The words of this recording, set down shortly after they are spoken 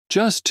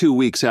Just 2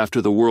 weeks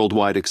after the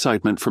worldwide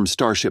excitement from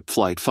Starship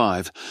Flight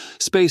 5,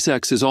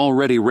 SpaceX is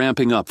already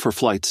ramping up for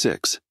Flight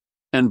 6.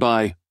 And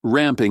by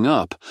ramping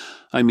up,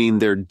 I mean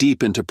they're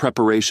deep into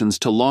preparations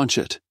to launch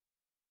it.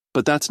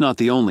 But that's not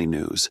the only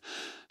news.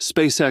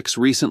 SpaceX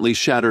recently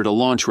shattered a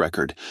launch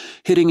record,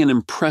 hitting an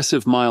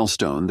impressive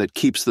milestone that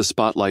keeps the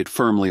spotlight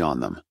firmly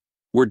on them.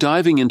 We're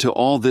diving into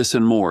all this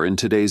and more in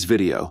today's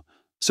video.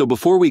 So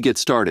before we get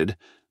started,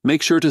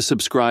 make sure to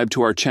subscribe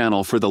to our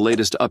channel for the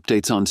latest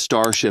updates on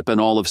Starship and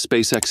all of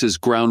SpaceX's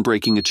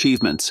groundbreaking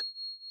achievements.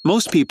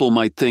 Most people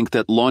might think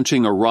that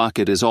launching a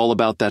rocket is all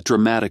about that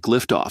dramatic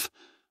liftoff,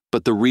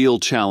 but the real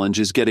challenge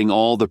is getting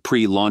all the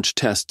pre-launch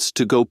tests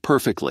to go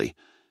perfectly,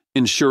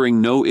 ensuring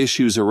no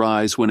issues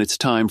arise when it's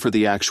time for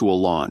the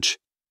actual launch.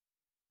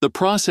 The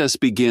process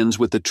begins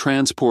with the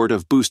transport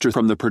of boosters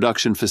from the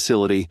production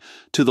facility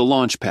to the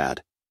launch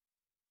pad.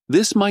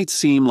 This might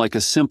seem like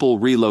a simple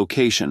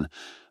relocation,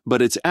 but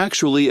it's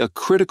actually a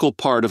critical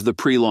part of the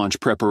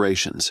pre-launch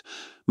preparations.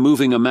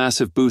 Moving a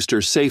massive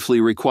booster safely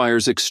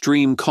requires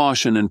extreme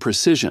caution and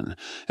precision,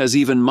 as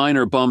even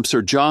minor bumps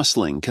or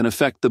jostling can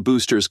affect the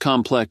booster's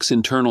complex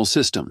internal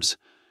systems.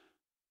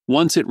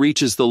 Once it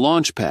reaches the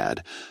launch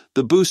pad,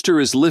 the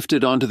booster is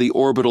lifted onto the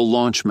orbital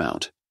launch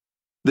mount.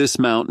 This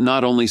mount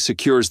not only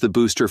secures the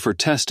booster for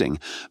testing,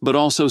 but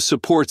also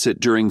supports it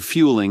during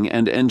fueling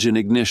and engine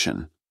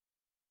ignition.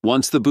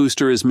 Once the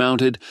booster is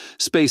mounted,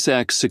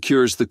 SpaceX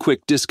secures the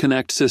quick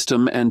disconnect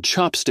system and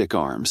chopstick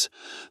arms,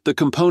 the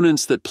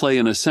components that play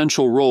an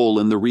essential role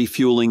in the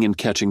refueling and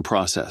catching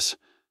process.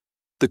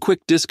 The quick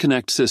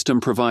disconnect system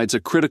provides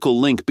a critical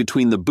link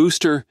between the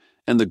booster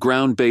and the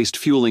ground-based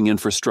fueling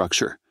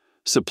infrastructure,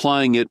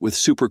 supplying it with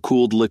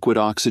supercooled liquid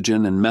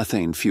oxygen and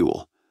methane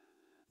fuel.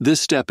 This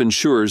step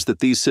ensures that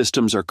these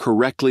systems are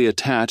correctly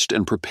attached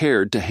and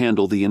prepared to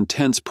handle the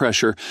intense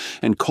pressure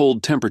and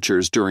cold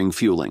temperatures during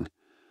fueling.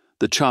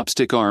 The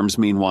chopstick arms,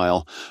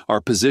 meanwhile,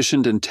 are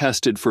positioned and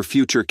tested for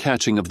future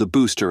catching of the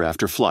booster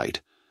after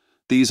flight.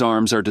 These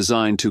arms are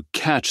designed to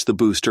catch the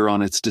booster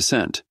on its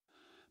descent.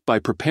 By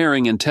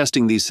preparing and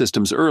testing these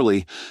systems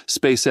early,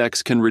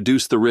 SpaceX can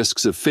reduce the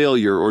risks of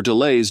failure or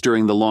delays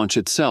during the launch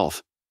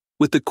itself.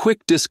 With the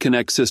quick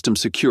disconnect system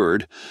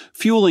secured,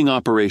 fueling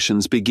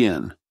operations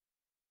begin.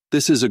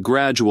 This is a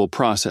gradual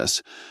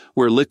process,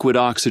 where liquid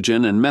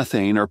oxygen and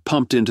methane are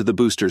pumped into the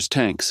booster's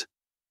tanks.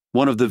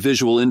 One of the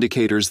visual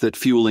indicators that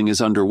fueling is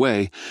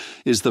underway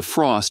is the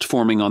frost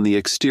forming on the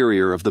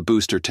exterior of the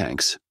booster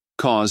tanks,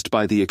 caused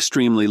by the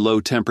extremely low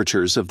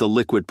temperatures of the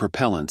liquid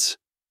propellants.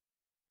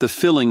 The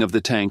filling of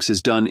the tanks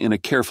is done in a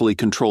carefully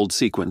controlled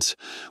sequence,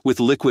 with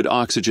liquid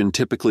oxygen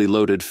typically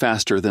loaded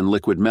faster than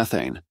liquid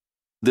methane.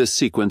 This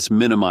sequence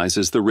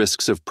minimizes the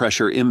risks of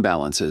pressure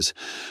imbalances,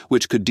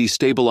 which could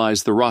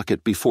destabilize the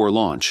rocket before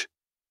launch.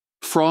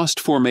 Frost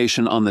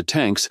formation on the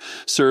tanks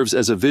serves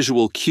as a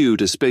visual cue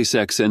to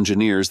SpaceX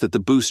engineers that the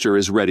booster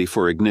is ready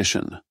for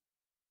ignition.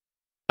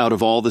 Out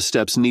of all the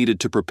steps needed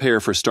to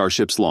prepare for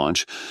Starship's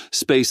launch,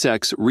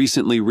 SpaceX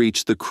recently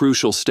reached the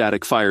crucial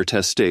static fire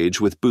test stage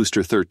with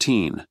Booster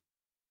 13.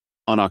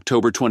 On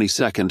October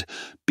 22nd,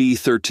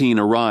 B-13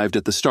 arrived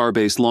at the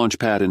Starbase launch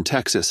pad in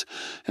Texas,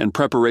 and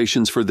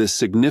preparations for this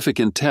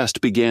significant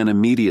test began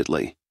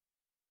immediately.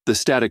 The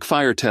static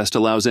fire test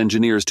allows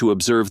engineers to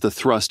observe the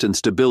thrust and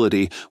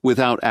stability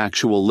without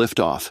actual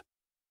liftoff.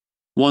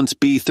 Once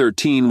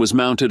B-13 was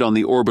mounted on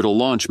the orbital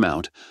launch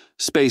mount,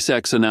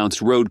 SpaceX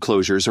announced road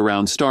closures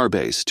around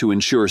Starbase to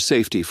ensure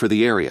safety for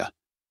the area.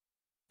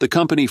 The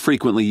company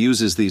frequently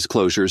uses these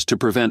closures to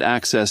prevent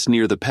access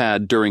near the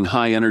pad during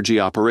high-energy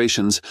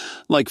operations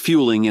like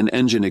fueling and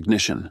engine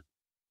ignition.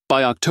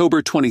 By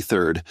October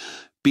 23rd,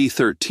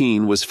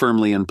 B-13 was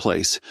firmly in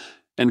place,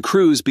 and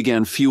crews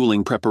began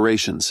fueling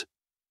preparations.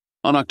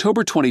 On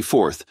October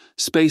 24th,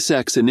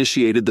 SpaceX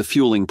initiated the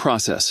fueling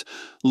process,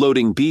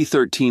 loading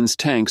B-13's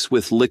tanks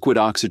with liquid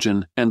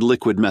oxygen and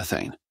liquid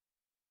methane.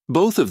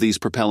 Both of these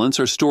propellants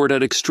are stored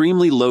at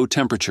extremely low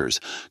temperatures,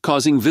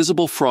 causing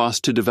visible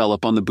frost to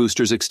develop on the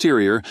booster's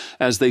exterior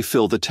as they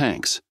fill the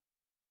tanks.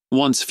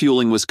 Once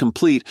fueling was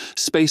complete,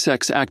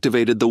 SpaceX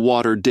activated the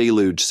water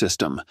deluge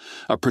system,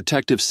 a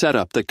protective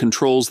setup that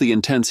controls the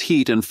intense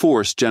heat and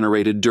force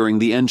generated during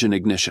the engine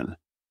ignition.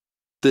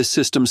 This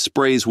system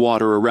sprays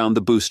water around the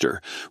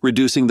booster,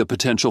 reducing the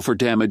potential for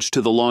damage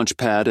to the launch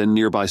pad and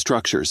nearby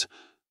structures.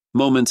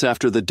 Moments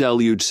after the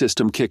deluge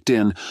system kicked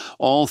in,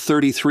 all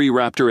 33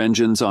 Raptor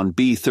engines on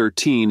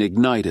B-13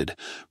 ignited,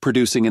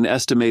 producing an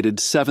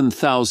estimated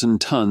 7,000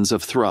 tons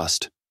of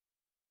thrust.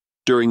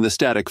 During the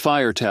static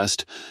fire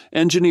test,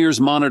 engineers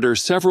monitor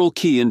several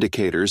key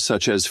indicators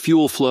such as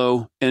fuel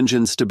flow,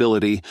 engine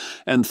stability,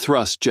 and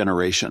thrust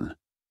generation.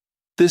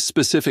 This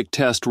specific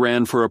test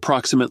ran for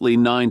approximately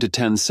 9 to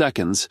 10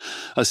 seconds,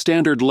 a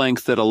standard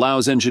length that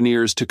allows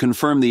engineers to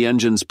confirm the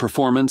engine's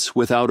performance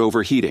without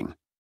overheating.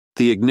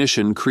 The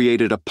ignition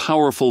created a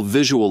powerful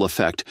visual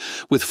effect,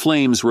 with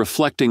flames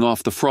reflecting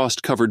off the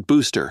frost-covered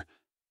booster,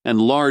 and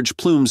large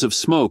plumes of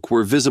smoke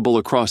were visible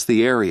across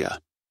the area.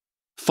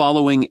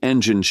 Following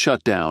engine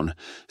shutdown,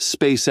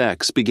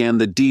 SpaceX began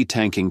the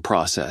detanking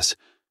process,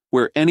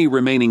 where any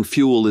remaining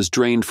fuel is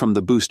drained from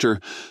the booster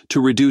to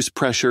reduce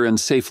pressure and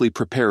safely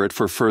prepare it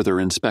for further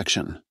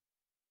inspection.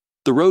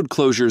 The road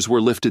closures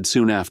were lifted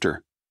soon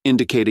after,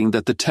 indicating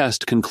that the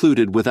test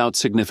concluded without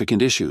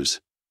significant issues.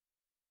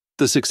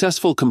 The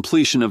successful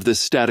completion of this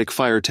static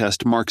fire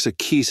test marks a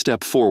key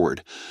step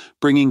forward,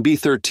 bringing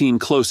B-13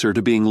 closer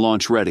to being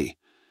launch-ready.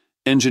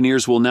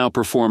 Engineers will now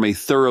perform a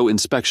thorough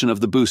inspection of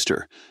the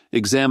booster,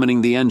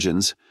 examining the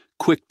engines,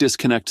 quick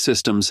disconnect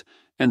systems,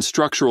 and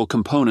structural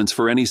components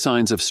for any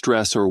signs of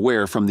stress or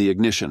wear from the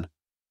ignition.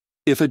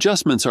 If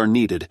adjustments are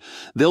needed,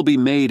 they'll be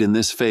made in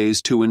this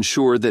phase to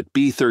ensure that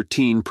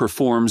B-13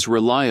 performs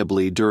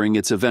reliably during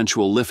its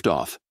eventual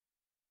liftoff.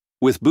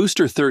 With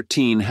Booster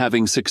 13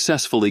 having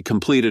successfully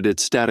completed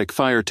its static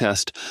fire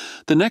test,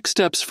 the next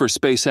steps for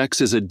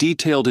SpaceX is a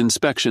detailed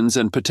inspections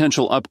and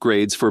potential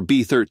upgrades for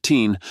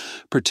B-13,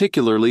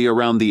 particularly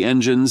around the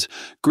engines,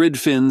 grid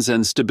fins,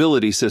 and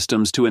stability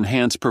systems to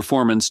enhance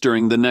performance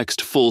during the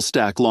next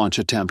full-stack launch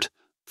attempt.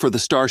 For the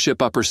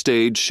Starship upper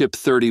stage, Ship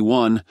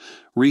 31,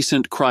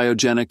 recent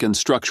cryogenic and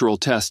structural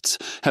tests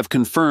have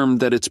confirmed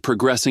that it's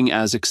progressing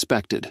as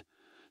expected.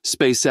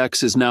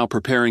 SpaceX is now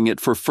preparing it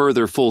for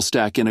further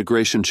full-stack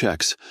integration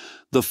checks.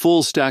 The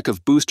full stack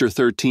of Booster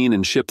 13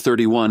 and Ship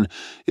 31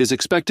 is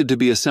expected to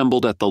be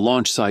assembled at the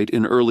launch site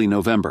in early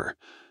November,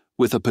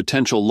 with a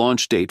potential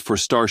launch date for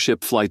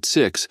Starship Flight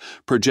 6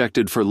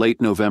 projected for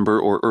late November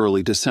or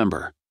early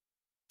December.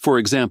 For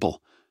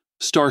example,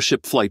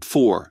 Starship Flight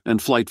 4 and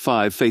Flight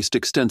 5 faced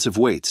extensive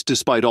waits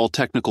despite all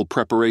technical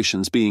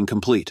preparations being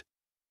complete.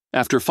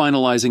 After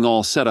finalizing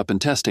all setup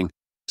and testing,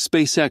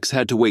 SpaceX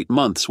had to wait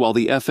months while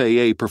the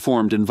FAA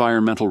performed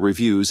environmental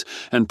reviews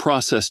and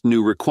processed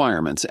new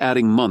requirements,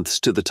 adding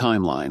months to the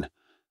timeline.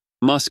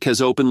 Musk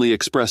has openly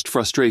expressed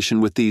frustration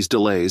with these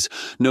delays,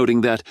 noting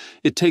that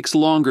it takes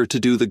longer to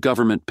do the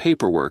government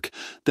paperwork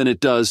than it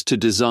does to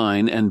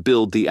design and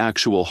build the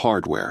actual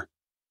hardware.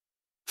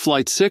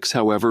 Flight 6,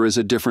 however, is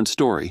a different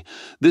story.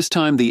 This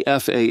time the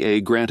FAA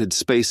granted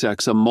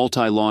SpaceX a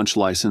multi-launch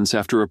license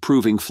after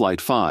approving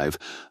Flight 5,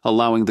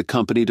 allowing the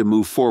company to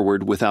move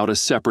forward without a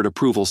separate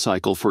approval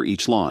cycle for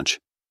each launch.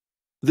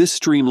 This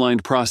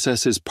streamlined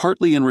process is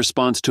partly in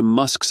response to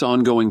Musk's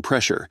ongoing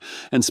pressure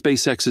and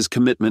SpaceX's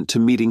commitment to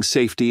meeting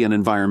safety and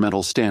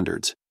environmental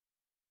standards.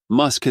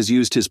 Musk has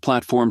used his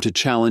platform to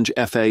challenge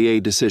FAA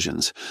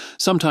decisions,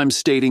 sometimes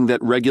stating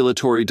that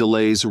regulatory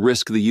delays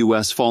risk the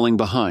U.S. falling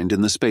behind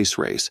in the space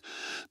race.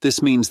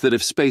 This means that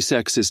if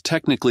SpaceX is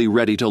technically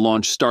ready to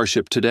launch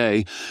Starship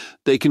today,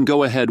 they can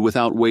go ahead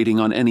without waiting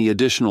on any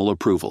additional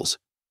approvals.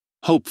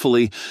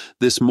 Hopefully,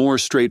 this more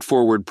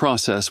straightforward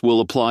process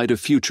will apply to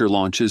future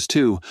launches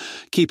too,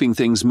 keeping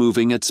things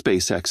moving at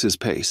SpaceX's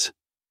pace.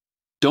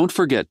 Don't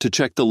forget to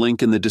check the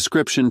link in the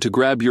description to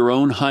grab your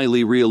own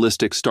highly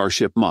realistic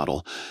Starship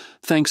model.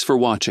 Thanks for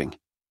watching,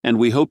 and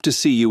we hope to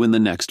see you in the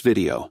next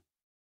video.